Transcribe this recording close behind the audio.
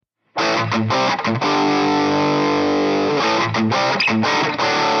Hi,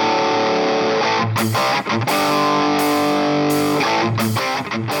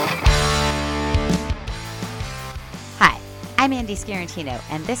 I'm Andy Scarantino,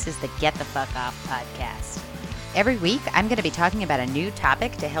 and this is the Get the Fuck Off podcast. Every week, I'm going to be talking about a new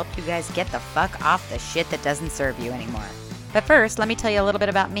topic to help you guys get the fuck off the shit that doesn't serve you anymore. But first, let me tell you a little bit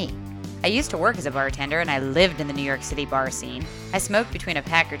about me. I used to work as a bartender, and I lived in the New York City bar scene. I smoked between a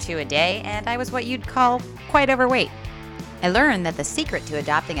pack or two a day, and I was what you'd call quite overweight. I learned that the secret to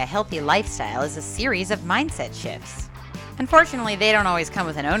adopting a healthy lifestyle is a series of mindset shifts. Unfortunately, they don't always come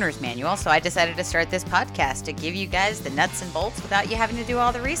with an owner's manual, so I decided to start this podcast to give you guys the nuts and bolts without you having to do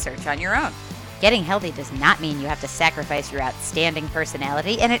all the research on your own. Getting healthy does not mean you have to sacrifice your outstanding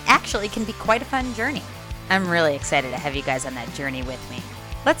personality, and it actually can be quite a fun journey. I'm really excited to have you guys on that journey with me.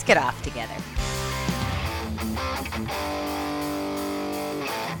 Let's get off together.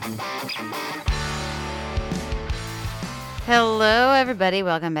 Hello, everybody.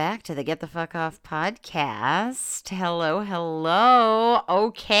 Welcome back to the Get the Fuck Off podcast. Hello.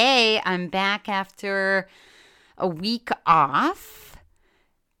 Okay, I'm back after a week off.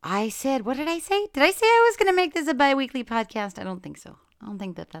 What did I say? Did I say I was going to make this a bi-weekly podcast? I don't think so. I don't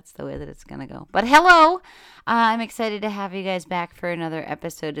think that that's the way that it's going to go. But hello, I'm excited to have you guys back for another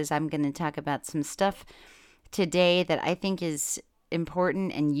episode as I'm going to talk about some stuff today that I think is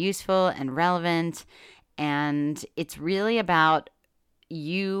important and useful and relevant. And it's really about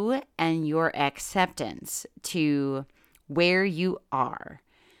you and your acceptance to where you are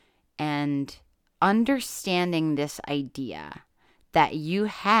and understanding this idea that you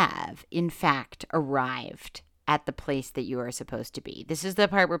have, in fact, arrived at the place that you are supposed to be. This is the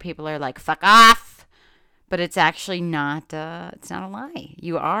part where people are like, fuck off. But it's actually not, it's not a lie.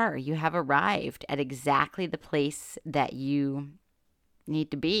 You have arrived at exactly the place that you need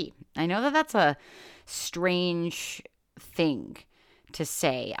to be. I know that that's a strange thing to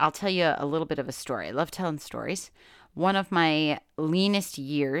say. I'll tell you a little bit of a story. I love telling stories. One of my leanest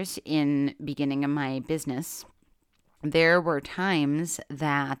years in beginning of my business, there were times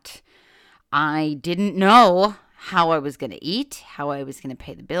that I didn't know how I was going to eat, how I was going to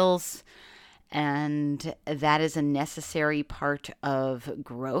pay the bills, and that is a necessary part of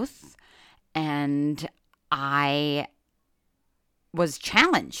growth. And I was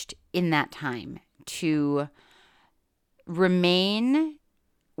challenged in that time to remain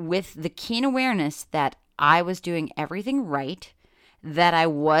with the keen awareness that I was doing everything right, that I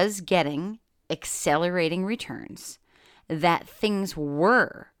was getting accelerating returns, that things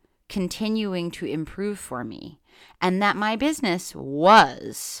were continuing to improve for me, and that my business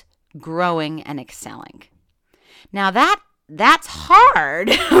was growing and excelling. Now that's hard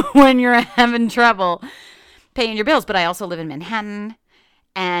when you're having trouble paying your bills, but I also live in Manhattan,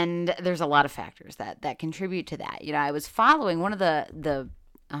 and there's a lot of factors that contribute to that. You know, I was following one of the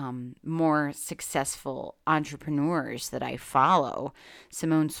more successful entrepreneurs that I follow.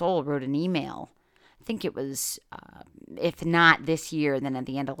 Simone Seol wrote an email, I think it was, if not this year, then at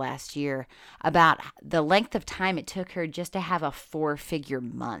the end of last year, about the length of time it took her just to have a 4-figure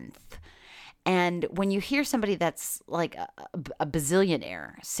month. And when you hear somebody that's like a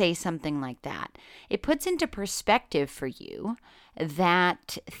bazillionaire say something like that, it puts into perspective for you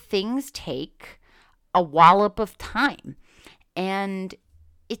that things take a wallop of time. And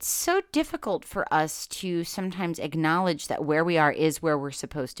it's so difficult for us to sometimes acknowledge that where we are is where we're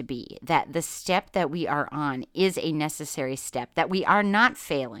supposed to be, that the step that we are on is a necessary step, that we are not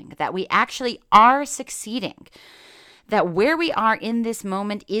failing, that we actually are succeeding, that where we are in this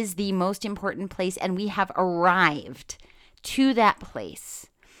moment is the most important place, and we have arrived to that place,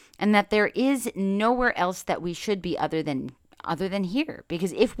 and that there is nowhere else that we should be other than here.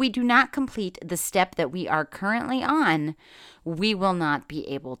 Because if we do not complete the step that we are currently on, we will not be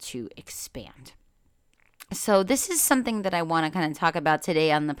able to expand. So this is something that I want to kind of talk about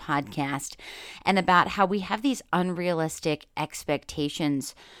today on the podcast, and about how we have these unrealistic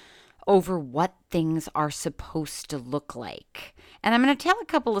expectations over what things are supposed to look like. And I'm going to tell a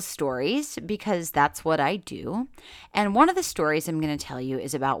couple of stories because that's what I do. And one of the stories I'm going to tell you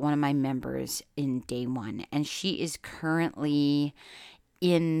is about one of my members in Day One. And she is currently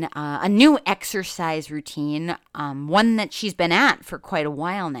in a new exercise routine, one that she's been at for quite a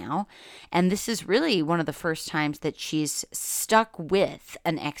while now. And this is really one of the first times that she's stuck with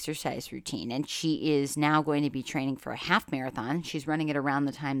an exercise routine. And she is now going to be training for a half marathon. She's running it around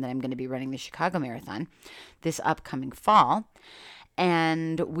the time that I'm going to be running the Chicago Marathon this upcoming fall.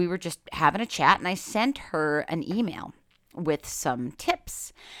 And we were just having a chat, and I sent her an email with some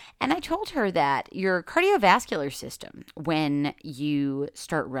tips. And I told her that your cardiovascular system, when you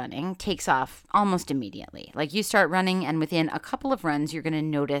start running, takes off almost immediately. Like you start running, and within a couple of runs, you're going to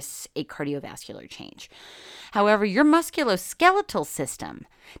notice a cardiovascular change. However, your musculoskeletal system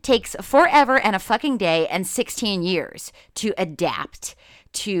takes forever and a fucking day and 16 years to adapt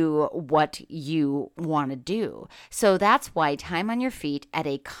to what you want to do. So that's why time on your feet at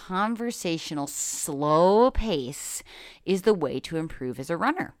a conversational, slow pace is the way to improve as a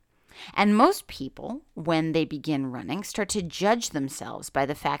runner. And most people, when they begin running, start to judge themselves by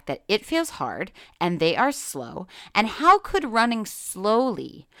the fact that it feels hard and they are slow. And how could running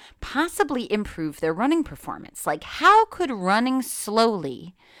slowly possibly improve their running performance? Like, how could running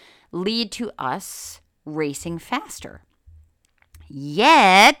slowly lead to us racing faster?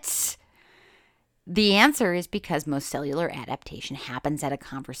 Yet, the answer is because most cellular adaptation happens at a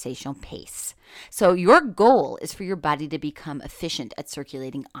conversational pace. So your goal is for your body to become efficient at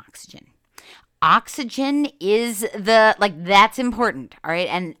circulating oxygen. Oxygen is that's important, all right?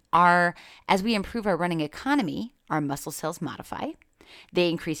 And as we improve our running economy, our muscle cells modify. They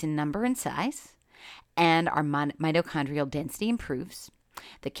increase in number and size, and our mitochondrial density improves.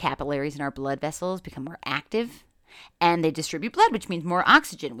 The capillaries in our blood vessels become more active. And they distribute blood, which means more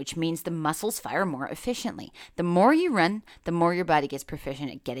oxygen, which means the muscles fire more efficiently. The more you run, the more your body gets proficient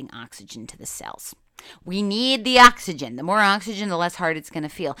at getting oxygen to the cells. We need the oxygen. The more oxygen, the less hard it's going to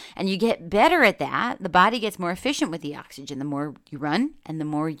feel. And you get better at that. The body gets more efficient with the oxygen the more you run, and the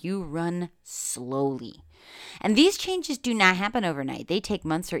more you run slowly. And these changes do not happen overnight. They take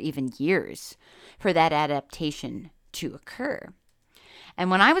months or even years for that adaptation to occur. And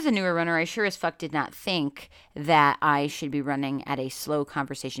when I was a newer runner, I sure as fuck did not think that I should be running at a slow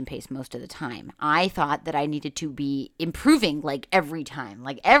conversation pace most of the time. I thought that I needed to be improving like every time.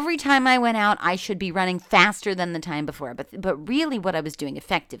 Like every time I went out, I should be running faster than the time before. But really what I was doing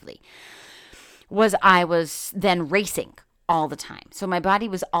effectively was I was then racing all the time. So my body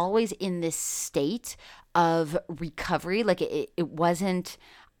was always in this state of recovery. Like I wasn't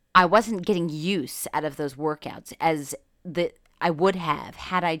getting use out of those workouts as I would have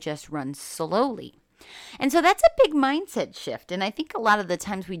had I just run slowly. And so that's a big mindset shift. And I think a lot of the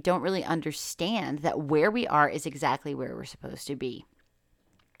times we don't really understand that where we are is exactly where we're supposed to be.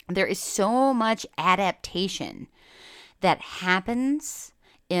 There is so much adaptation that happens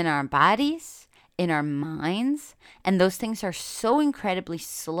in our bodies, in our minds, and those things are so incredibly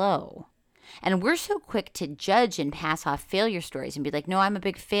slow. And we're so quick to judge and pass off failure stories and be like, no, I'm a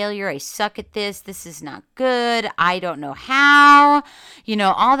big failure. I suck at this. This is not good. I don't know how,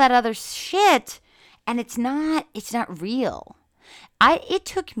 all that other shit. And it's not real. It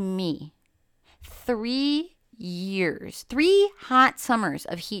took me 3 years, 3 hot summers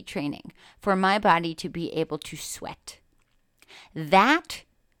of heat training for my body to be able to sweat. That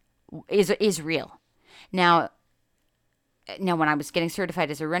is real. Now, when I was getting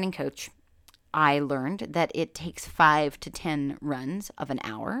certified as a running coach, I learned that it takes 5 to 10 runs of an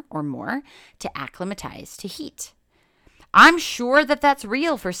hour or more to acclimatize to heat. I'm sure that that's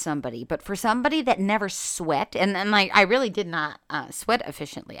real for somebody, but for somebody that never sweat, and I really did not sweat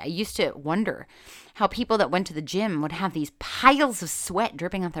efficiently. I used to wonder how people that went to the gym would have these piles of sweat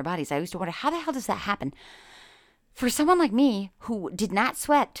dripping off their bodies. I used to wonder, how the hell does that happen? For someone like me who did not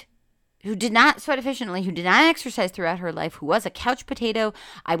sweat efficiently, who did not exercise throughout her life, who was a couch potato,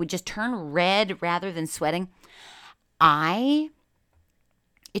 I would just turn red rather than sweating. It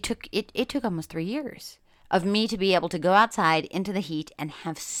took almost 3 years of me to be able to go outside into the heat and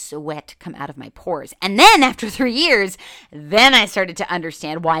have sweat come out of my pores. And then after 3 years, then I started to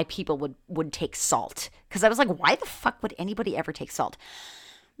understand why people would take salt. Because I was like, why the fuck would anybody ever take salt?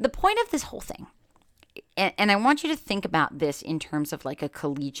 The point of this whole thing, and I want you to think about this in terms of like a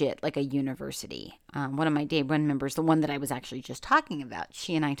collegiate, like a university. One of my day one members, the one that I was actually just talking about,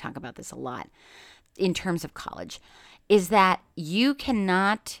 she and I talk about this a lot in terms of college, is that you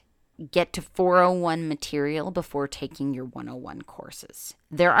cannot get to 401 material before taking your 101 courses.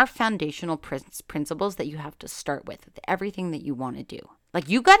 There are foundational principles that you have to start with everything that you want to do. Like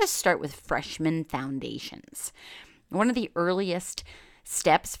you got to start with freshman foundations. One of the earliest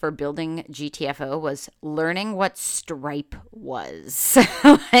steps for building GTFO was learning what Stripe was.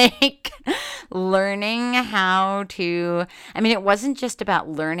 Like learning how to, it wasn't just about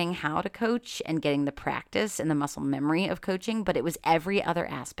learning how to coach and getting the practice and the muscle memory of coaching, but it was every other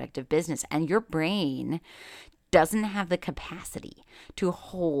aspect of business. And your brain doesn't have the capacity to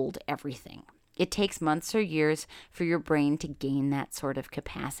hold everything. It takes months or years for your brain to gain that sort of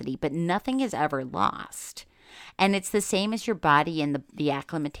capacity, but nothing is ever lost. And it's the same as your body and the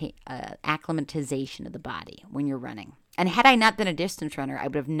acclimatization of the body when you're running. And had I not been a distance runner, I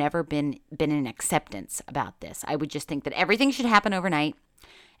would have never been in acceptance about this. I would just think that everything should happen overnight,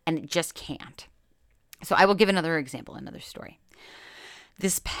 and it just can't. So I will give another example, another story.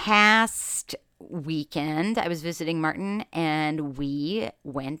 This past weekend, I was visiting Martin, and we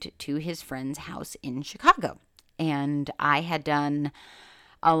went to his friend's house in Chicago. And I had done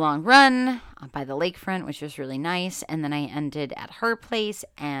a long run by the lakefront, which was really nice. And then I ended at her place,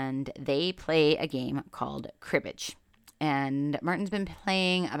 and they play a game called cribbage. And Martin's been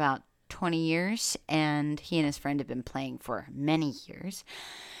playing about 20 years, and he and his friend have been playing for many years.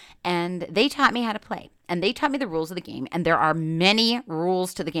 And they taught me how to play. And they taught me the rules of the game. And there are many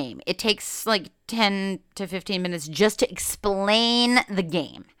rules to the game. It takes like 10 to 15 minutes just to explain the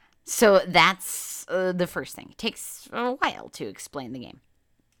game. So that's the first thing. It takes a while to explain the game.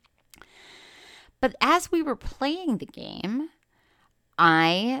 But as we were playing the game,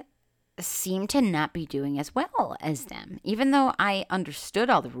 I seemed to not be doing as well as them, even though I understood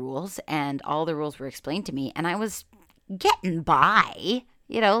all the rules and all the rules were explained to me, and I was getting by,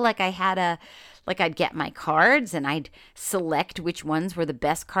 like I'd get my cards and I'd select which ones were the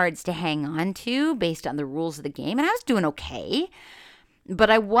best cards to hang on to based on the rules of the game, and I was doing okay,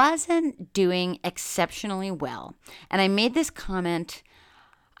 but I wasn't doing exceptionally well. And I made this comment,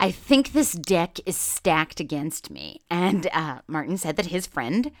 I think this deck is stacked against me. And Martin said that his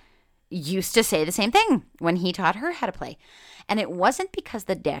friend used to say the same thing when he taught her how to play. And it wasn't because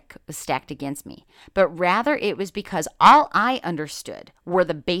the deck was stacked against me, but rather it was because all I understood were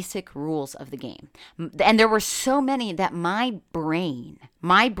the basic rules of the game. And there were so many that my brain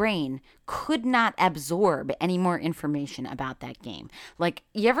could not absorb any more information about that game. Like,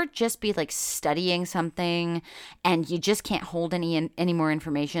 you ever just be like studying something and you just can't hold any more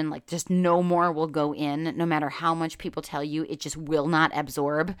information? Like, just no more will go in, no matter how much people tell you, it just will not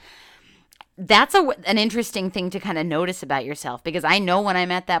absorb. That's an interesting thing to kind of notice about yourself, because I know when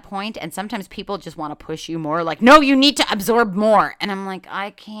I'm at that point, and sometimes people just want to push you more, like, no, you need to absorb more. And I'm like,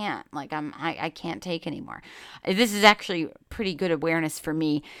 I can't, I can't take anymore. This is actually pretty good awareness for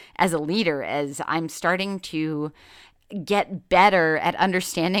me as a leader, as I'm starting to get better at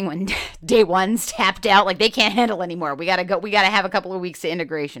understanding when day one's tapped out, like they can't handle anymore. We got to have a couple of weeks of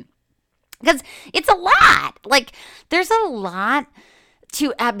integration, because it's a lot. Like, there's a lot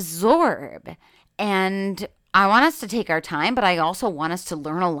to absorb, and I want us to take our time, but I also want us to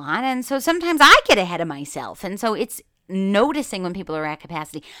learn a lot. And so sometimes I get ahead of myself, and so it's noticing when people are at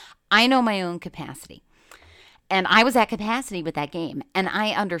capacity. I know my own capacity, and I was at capacity with that game, and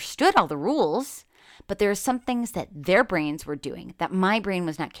I understood all the rules, but there are some things that their brains were doing that my brain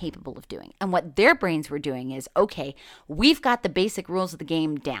was not capable of doing. And what their brains were doing is, okay, we've got the basic rules of the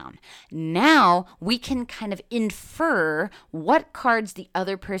game down. Now we can kind of infer what cards the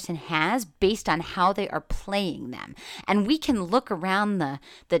other person has based on how they are playing them. And we can look around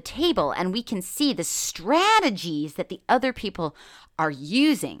the table and we can see the strategies that the other people are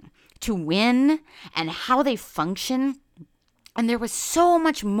using to win and how they function. And there was so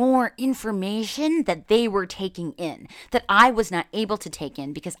much more information that they were taking in that I was not able to take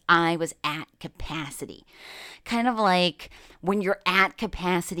in because I was at capacity. Kind of like when you're at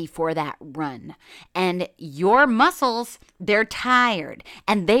capacity for that run and your muscles, they're tired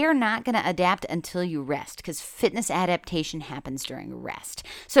and they are not going to adapt until you rest, because fitness adaptation happens during rest.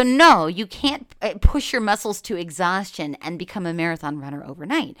 So no, you can't push your muscles to exhaustion and become a marathon runner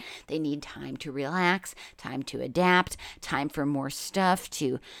overnight. They need time to relax, time to adapt, time for more stuff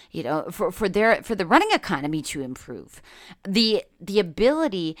to, for the running economy to improve. The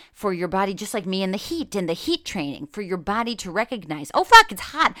ability for your body, just like me in the heat training, for your body to recognize, oh fuck, it's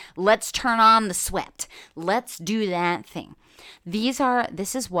hot, let's turn on the sweat, let's do that thing.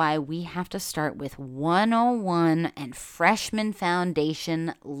 This is why we have to start with 101 and freshman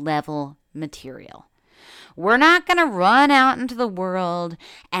foundation level material. We're not going to run out into the world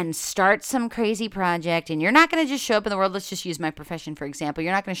and start some crazy project, and you're not going to just show up in the world. Let's just use my profession, for example.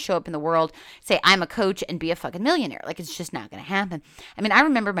 You're not going to show up in the world, say, I'm a coach, and be a fucking millionaire. Like, it's just not going to happen. I mean, I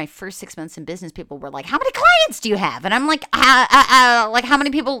remember my first 6 months in business, people were like, how many clients do you have? And I'm like, like, how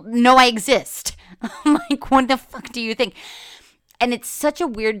many people know I exist? Like, what the fuck do you think? And it's such a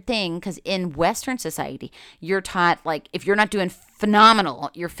weird thing, because in Western society, you're taught, like, if you're not doing phenomenal,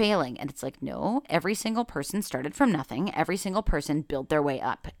 you're failing. And it's like, no, every single person started from nothing. Every single person built their way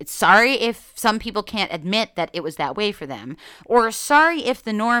up. It's sorry if some people can't admit that it was that way for them. Or sorry if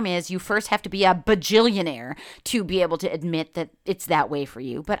the norm is you first have to be a bajillionaire to be able to admit that it's that way for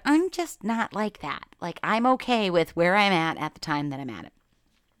you. But I'm just not like that. Like, I'm okay with where I'm at the time that I'm at it.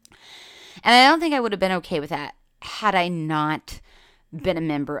 And I don't think I would have been okay with that had I not been a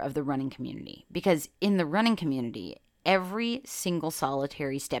member of the running community. Because in the running community, every single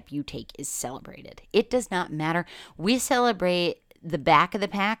solitary step you take is celebrated. It does not matter. We celebrate the back of the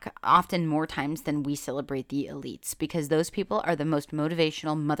pack often more times than we celebrate the elites, because those people are the most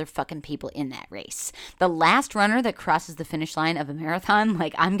motivational motherfucking people in that race. The last runner that crosses the finish line of a marathon,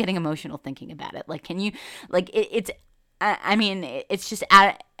 like, I'm getting emotional thinking about it. Like, can you, like, I mean, it's just,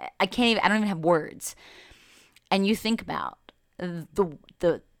 I can't even, I don't even have words. And you think about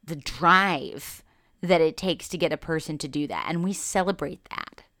the drive that it takes to get a person to do that. And we celebrate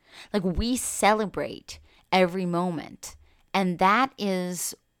that. Like, we celebrate every moment. And that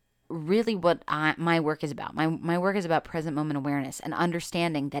is really what my work is about. My work is about present moment awareness and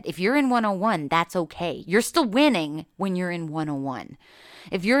understanding that if you're in 101, that's okay. You're still winning when you're in 101.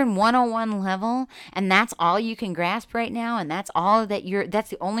 If you're in 101 level and that's all you can grasp right now, and that's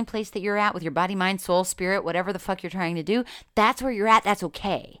the only place that you're at with your body, mind, soul, spirit, whatever the fuck you're trying to do, that's where you're at. That's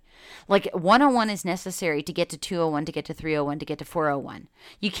okay. Like, 101 is necessary to get to 201, to get to 301, to get to 401.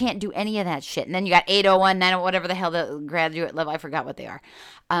 You can't do any of that shit. And then you got 801, 901, whatever the hell the graduate level, I forgot what they are.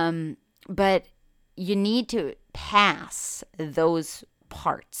 But you need to pass those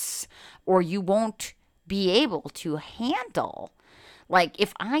parts or you won't be able to handle. Like,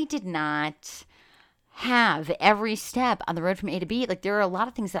 if I did not have every step on the road from A to B, like, there are a lot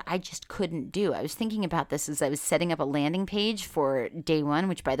of things that I just couldn't do. I was thinking about this as I was setting up a landing page for Day One,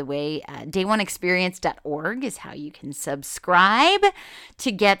 which, by the way, day1experience.org is how you can subscribe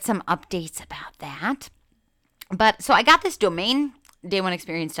to get some updates about that. But so I got this domain,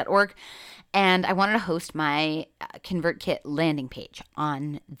 day1experience.org, and I wanted to host my ConvertKit landing page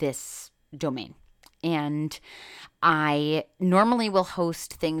on this domain. And I normally will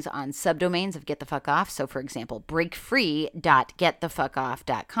host things on subdomains of Get the Fuck Off. So, for example,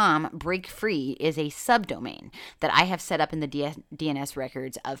 breakfree.getthefuckoff.com. Breakfree is a subdomain that I have set up in the DNS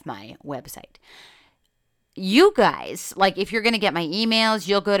records of my website. You guys, like, if you're going to get my emails,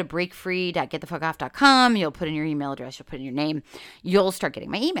 you'll go to breakfree.getthefuckoff.com. You'll put in your email address. You'll put in your name. You'll start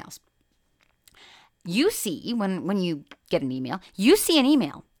getting my emails. You see, when you get an email, you see an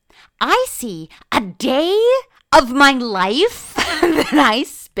email. I see a day of my life that I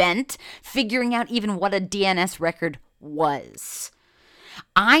spent figuring out even what a DNS record was.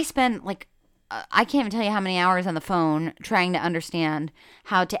 I spent, like, I can't even tell you how many hours on the phone trying to understand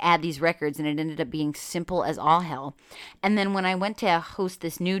how to add these records, and it ended up being simple as all hell. And then when I went to host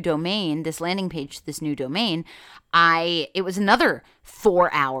this new domain, this landing page, this new domain, it was another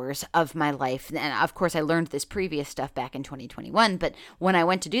 4 hours of my life. And of course, I learned this previous stuff back in 2021. But when I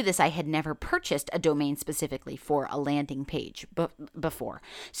went to do this, I had never purchased a domain specifically for a landing page before.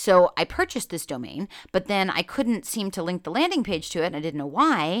 So I purchased this domain, but then I couldn't seem to link the landing page to it, and I didn't know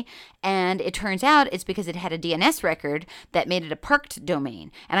why. And it turns out it's because it had a DNS record that made it a parked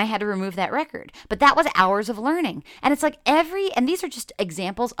domain, and I had to remove that record. But that was hours of learning. And it's like and these are just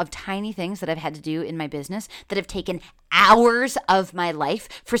examples of tiny things that I've had to do in my business that have taken hours of my life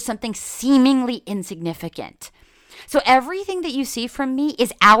for something seemingly insignificant. So everything that you see from me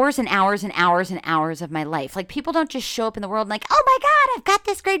is hours and hours and hours and hours of my life. Like, people don't just show up in the world and like, oh my God, I've got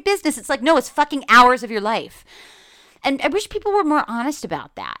this great business. It's like, no, it's fucking hours of your life. And I wish people were more honest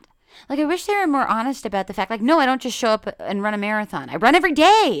about that. Like, I wish they were more honest about the fact, like, no, I don't just show up and run a marathon. I run every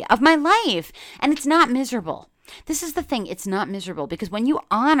day of my life, and it's not miserable. This is the thing. It's not miserable, because when you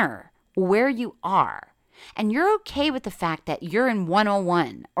honor where you are and you're okay with the fact that you're in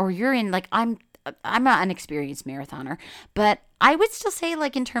 101 or you're in, like, I'm not an experienced marathoner, but I would still say,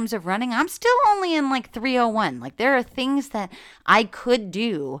 like, in terms of running, I'm still only in like 301. Like, there are things that I could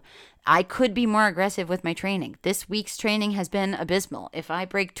do. I could be more aggressive with my training. This week's training has been abysmal. If I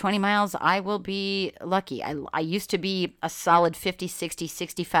break 20 miles, I will be lucky. I used to be a solid 50, 60,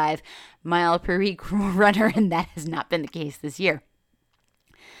 65 mile per week runner, and that has not been the case this year.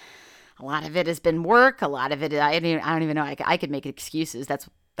 A lot of it has been work. A lot of it, I don't even know. I could make excuses. That's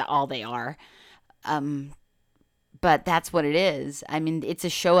all they are. But that's what it is. I mean, it's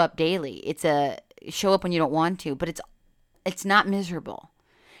a show up daily. It's a show up when you don't want to, but it's not miserable.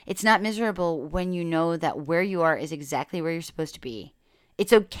 It's not miserable when you know that where you are is exactly where you're supposed to be.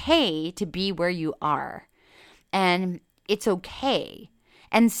 It's okay to be where you are. And it's okay.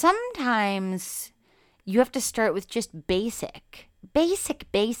 And sometimes you have to start with just basic.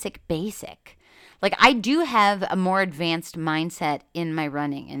 Like, I do have a more advanced mindset in my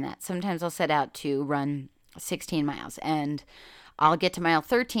running, in that sometimes I'll set out to run 16 miles and I'll get to mile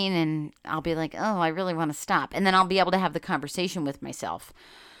 13 and I'll be like, oh, I really want to stop. And then I'll be able to have the conversation with myself.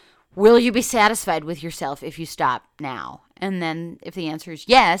 Will you be satisfied with yourself if you stop now? And then if the answer is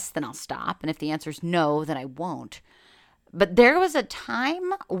yes, then I'll stop. And if the answer is no, then I won't. But there was a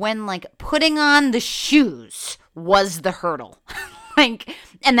time when like putting on the shoes was the hurdle.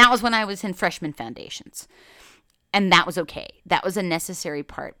 And that was when I was in freshman foundations. And that was okay. That was a necessary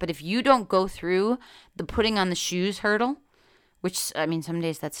part. But if you don't go through the putting on the shoes hurdle, which, I mean, some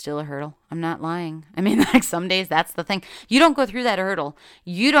days that's still a hurdle. I'm not lying. I mean, like some days that's the thing. You don't go through that hurdle.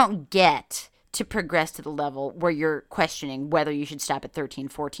 You don't get to progress to the level where you're questioning whether you should stop at 13,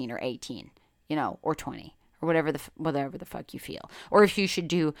 14, or 18, or 20, or whatever the fuck you feel. Or if you should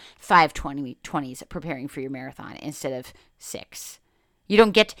do 5 20s preparing for your marathon instead of 6. You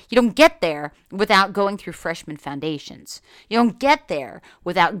don't get there without going through freshman foundations. You don't get there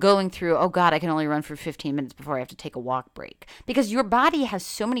without going through, oh God, I can only run for 15 minutes before I have to take a walk break. Because your body has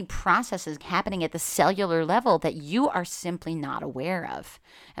so many processes happening at the cellular level that you are simply not aware of.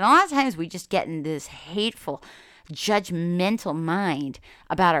 And a lot of times we just get in this hateful, judgmental mind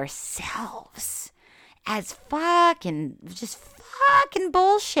about ourselves as fucking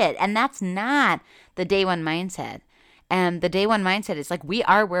bullshit. And that's not the day one mindset. And the day one mindset is like, we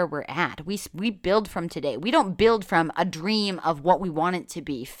are where we're at. We build from today. We don't build from a dream of what we want it to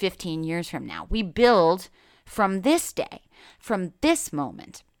be 15 years from now. We build from this day, from this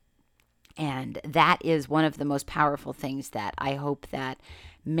moment. And that is one of the most powerful things that I hope that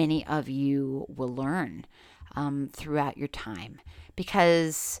many of you will learn throughout your time.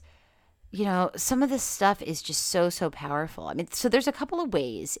 Because some of this stuff is just so powerful. I mean, so there's a couple of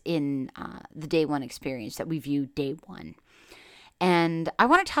ways in the day one experience that we view day one. And I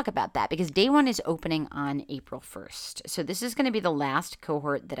want to talk about that because day one is opening on April 1st. So this is going to be the last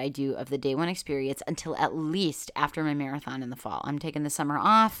cohort that I do of the day one experience until at least after my marathon in the fall. I'm taking the summer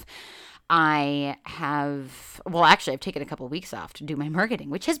off. I've taken a couple of weeks off to do my marketing,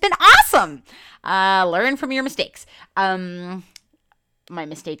 which has been awesome. Learn from your mistakes. My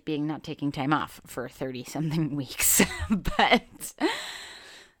mistake being not taking time off for 30-something weeks. But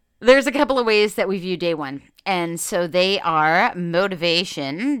there's a couple of ways that we view day one. And so they are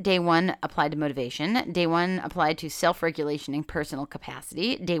motivation. Day one applied to motivation. Day one applied to self-regulation and personal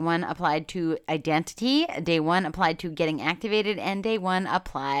capacity. Day one applied to identity. Day one applied to getting activated. And day one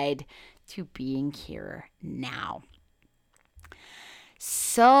applied to being here now.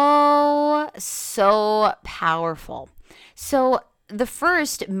 So powerful. So the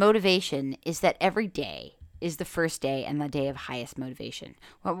first motivation is that every day is the first day and the day of highest motivation.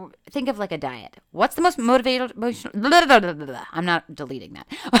 Well, think of like a diet. What's the most motivational? I'm not deleting that.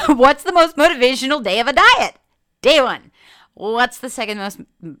 What's the most motivational day of a diet? Day one. What's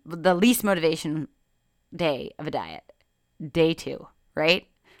the least motivation day of a diet? Day two, right?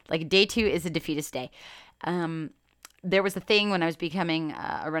 Like day two is a defeatist day. There was a thing when I was becoming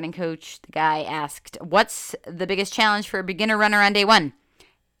a running coach. The guy asked, what's the biggest challenge for a beginner runner on day one?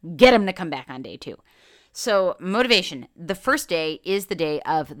 Get him to come back on day two. So motivation, the first day is the day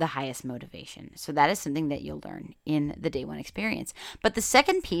of the highest motivation. So that is something that you'll learn in the day one experience. But the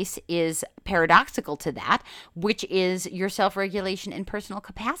second piece is paradoxical to that, which is your self-regulation and personal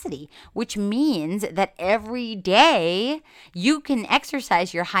capacity, which means that every day you can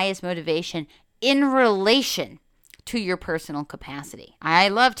exercise your highest motivation in relation to your personal capacity. I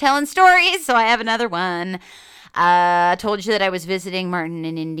love telling stories, so I have another one. I told you that I was visiting Martin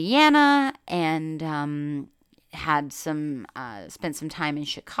in Indiana and had spent some time in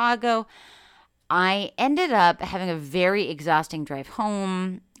Chicago. I ended up having a very exhausting drive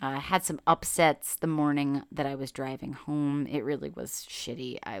home. I had some upsets the morning that I was driving home. It really was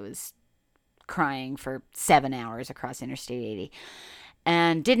shitty. I was crying for 7 hours across Interstate 80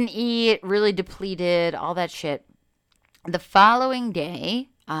 and didn't eat, really depleted, all that shit. The following day,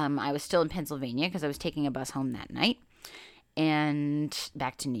 I was still in Pennsylvania because I was taking a bus home that night and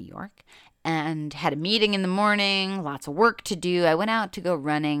back to New York and had a meeting in the morning, lots of work to do. I went out to go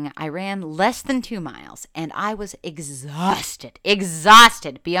running. I ran less than 2 miles and I was exhausted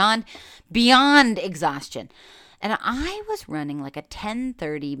beyond exhaustion. And I was running like a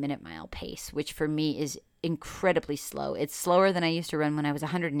 10-30 minute mile pace, which for me is incredibly slow. It's slower than I used to run when I was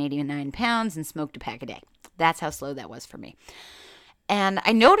 189 pounds and smoked a pack a day. That's how slow that was for me. And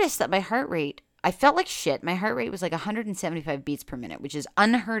I noticed that my heart rate, I felt like shit. My heart rate was like 175 beats per minute, which is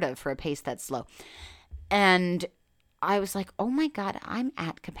unheard of for a pace that slow. And I was like, oh my God, I'm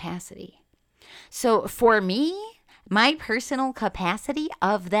at capacity. So for me, my personal capacity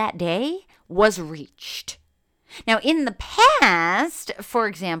of that day was reached. Now, in the past, for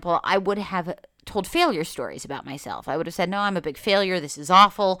example, I would have told failure stories about myself. I would have said, no, I'm a big failure. This is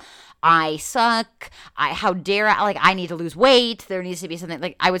awful. I suck. How dare I? Like, I need to lose weight. There needs to be something.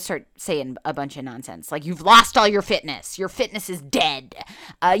 Like, I would start saying a bunch of nonsense. Like, you've lost all your fitness. Your fitness is dead.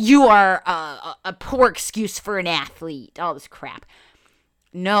 You are a poor excuse for an athlete. All this crap.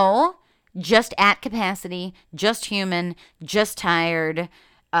 No, just at capacity, just human, just tired,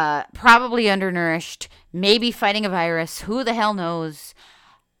 probably undernourished, maybe fighting a virus. Who the hell knows?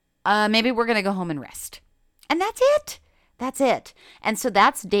 Maybe we're going to go home and rest. And that's it. That's it. And so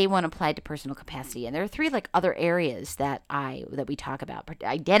that's day one applied to personal capacity. And there are three like other areas that we talk about.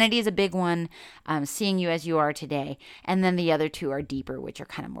 Identity is a big one, seeing you as you are today. And then the other two are deeper, which are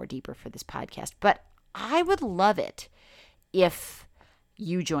kind of more deeper for this podcast. But I would love it if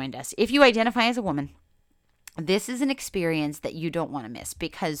you joined us. If you identify as a woman, this is an experience that you don't want to miss,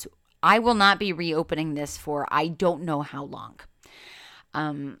 because I will not be reopening this for I don't know how long.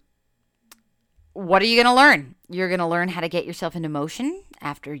 What are you going to learn? You're going to learn how to get yourself into motion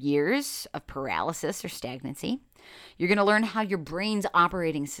after years of paralysis or stagnancy. You're going to learn how your brain's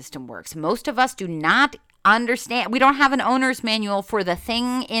operating system works. Most of us do not understand. We don't have an owner's manual for the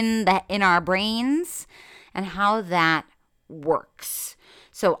thing in our brains and how that works.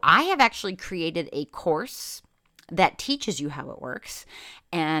 So I have actually created a course that teaches you how it works.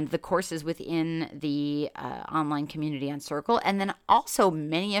 And the course is within the online community on Circle. And then also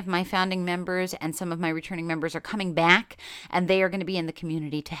many of my founding members and some of my returning members are coming back, and they are going to be in the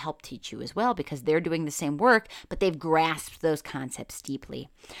community to help teach you as well, because they're doing the same work, but they've grasped those concepts deeply.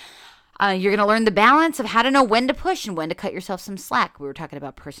 You're going to learn the balance of how to know when to push and when to cut yourself some slack. We were talking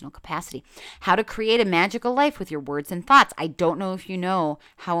about personal capacity. How to create a magical life with your words and thoughts. I don't know if you know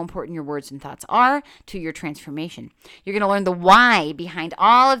how important your words and thoughts are to your transformation. You're going to learn the why behind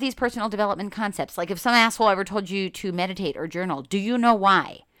all of these personal development concepts. Like if some asshole ever told you to meditate or journal, do you know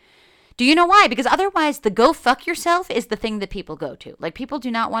why? Do you know why? Because otherwise, the go fuck yourself is the thing that people go to. Like, people do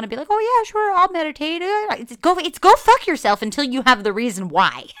not want to be like, oh, yeah, sure, I'll meditate. It's go fuck yourself until you have the reason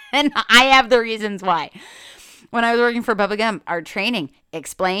why. And I have the reasons why. When I was working for Bubba Gump, our training,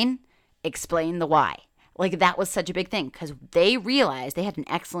 explain the why. Like, that was such a big thing, because they realized they had an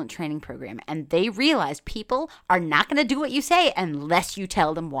excellent training program, and they realized people are not going to do what you say unless you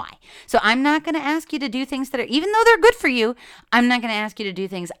tell them why. So I'm not going to ask you to do things that are, even though they're good for you, I'm not going to ask you to do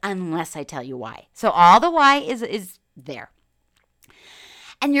things unless I tell you why. So all the why is there.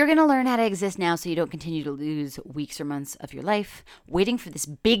 And you're going to learn how to exist now so you don't continue to lose weeks or months of your life waiting for this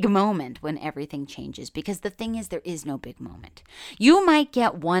big moment when everything changes. Because the thing is, there is no big moment. You might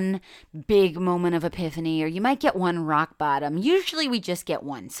get one big moment of epiphany, or you might get one rock bottom. Usually we just get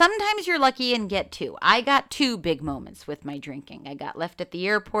one. Sometimes you're lucky and get two. I got two big moments with my drinking. I got left at the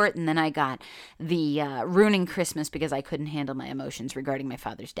airport, and then I got the ruining Christmas because I couldn't handle my emotions regarding my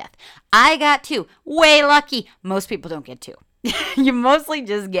father's death. I got two. Way lucky. Most people don't get two. You mostly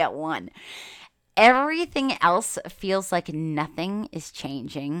just get one. Everything else feels like nothing is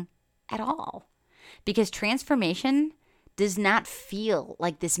changing at all, because transformation does not feel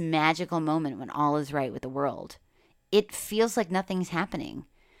like this magical moment when all is right with the world. It feels like nothing's happening.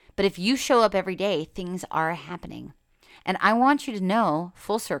 But if you show up every day, things are happening. And I want you to know,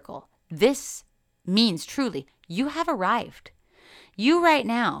 full circle, this means truly you have arrived. You right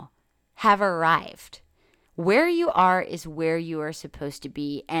now have arrived. Where you are is where you are supposed to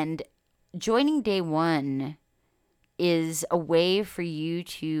be. And joining day one is a way for you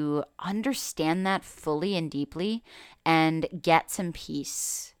to understand that fully and deeply and get some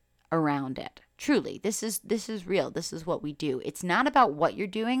peace around it. Truly, this is real. This is what we do. It's not about what you're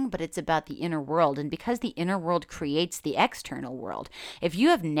doing, but it's about the inner world. And because the inner world creates the external world, if you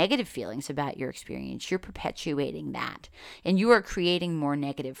have negative feelings about your experience, you're perpetuating that. And you are creating more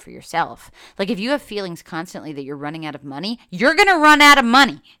negative for yourself. Like, if you have feelings constantly that you're running out of money, you're going to run out of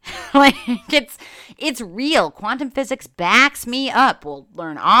money. Like, it's real. Quantum physics backs me up. We'll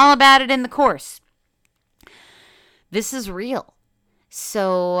learn all about it in the course. This is real.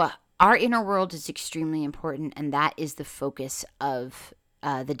 So our inner world is extremely important, and that is the focus of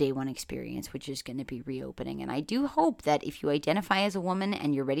the day one experience, which is going to be reopening. And I do hope that if you identify as a woman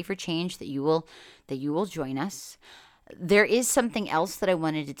and you're ready for change, that you will join us. There is something else that I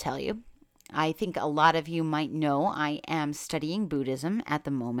wanted to tell you. I think a lot of you might know I am studying Buddhism at the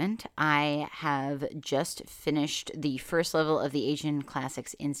moment. I have just finished the first level of the Asian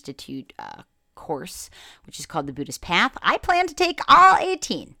Classics Institute course, which is called the Buddhist Path. I plan to take all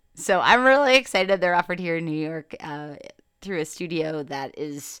 18. So I'm really excited. They're offered here in New York through a studio that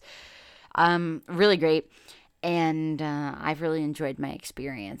is really great. And I've really enjoyed my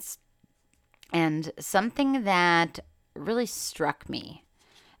experience. And something that really struck me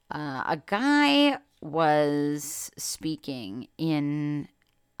A guy was speaking in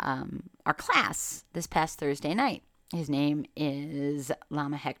our class this past Thursday night. His name is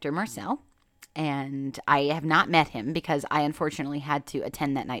Lama Hector Marcel, and I have not met him because I unfortunately had to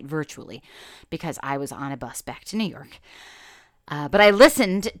attend that night virtually because I was on a bus back to New York. But I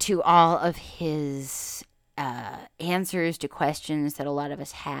listened to all of his answers to questions that a lot of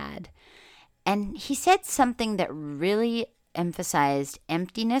us had, and he said something that really emphasized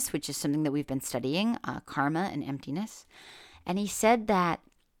emptiness, which is something that we've been studying, karma and emptiness. And he said that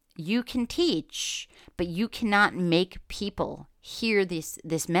you can teach, but you cannot make people hear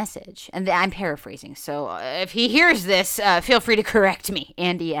this message. And I'm paraphrasing. So if he hears this, feel free to correct me.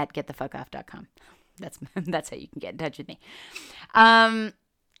 Andy@getthefuckoff.com. That's how you can get in touch with me.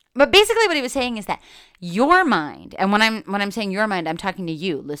 But basically what he was saying is that your mind, and when I'm saying your mind, I'm talking to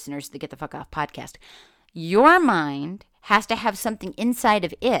you, listeners of the Get the Fuck Off podcast. Your mind has to have something inside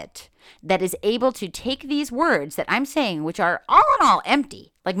of it that is able to take these words that I'm saying, which are all in all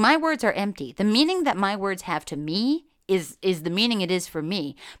empty. Like, my words are empty. The meaning that my words have to me is the meaning it is for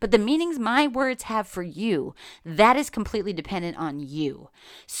me. But the meanings my words have for you, that is completely dependent on you.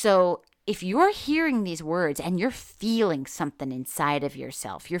 So if you're hearing these words and you're feeling something inside of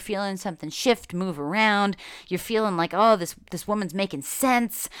yourself, you're feeling something shift, move around, you're feeling like, oh, this woman's making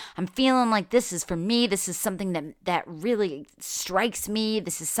sense, I'm feeling like this is for me, this is something that really strikes me,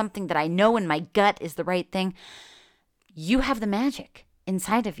 this is something that I know in my gut is the right thing, you have the magic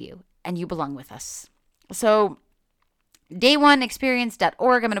inside of you and you belong with us. So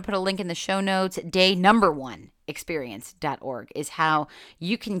day1experience.org, I'm going to put a link in the show notes. Day number 1 experience.org is how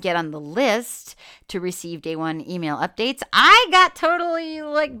you can get on the list to receive day 1 email updates. I got totally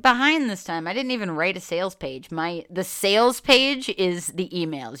behind this time. I didn't even write a sales page. The sales page is the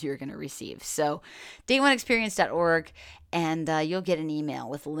emails you're going to receive. So day1experience.org, and you'll get an email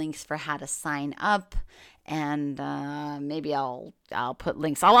with links for how to sign up. And maybe I'll put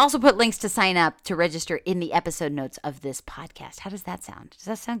links. I'll also put links to sign up to register in the episode notes of this podcast. How does that sound? Does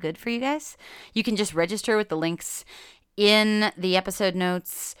that sound good for you guys? You can just register with the links in the episode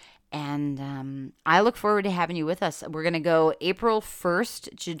notes. And I look forward to having you with us. We're going to go April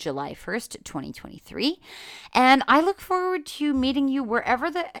 1st to July 1st, 2023. And I look forward to meeting you whatever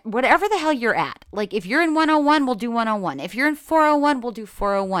the hell you're at. Like, if you're in 101, we'll do 101. If you're in 401, we'll do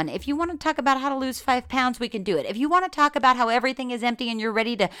 401. If you want to talk about how to lose 5 pounds, we can do it. If you want to talk about how everything is empty and you're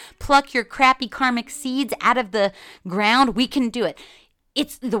ready to pluck your crappy karmic seeds out of the ground, we can do it.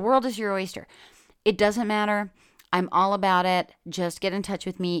 The world is your oyster. It doesn't matter. I'm all about it. Just get in touch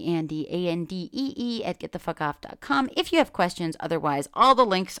with me, Andy, ANDEE, @getthefuckoff.com if you have questions. Otherwise, all the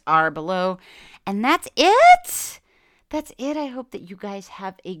links are below. And that's it. That's it. I hope that you guys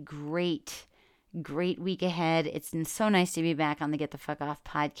have a great week ahead. It's been so nice to be back on the Get the Fuck Off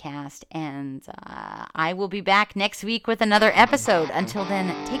podcast. And I will be back next week with another episode. Until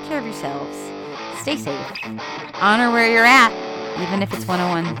then, take care of yourselves. Stay safe. Honor where you're at, even if it's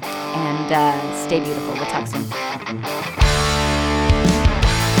 101. And stay beautiful. We'll talk soon.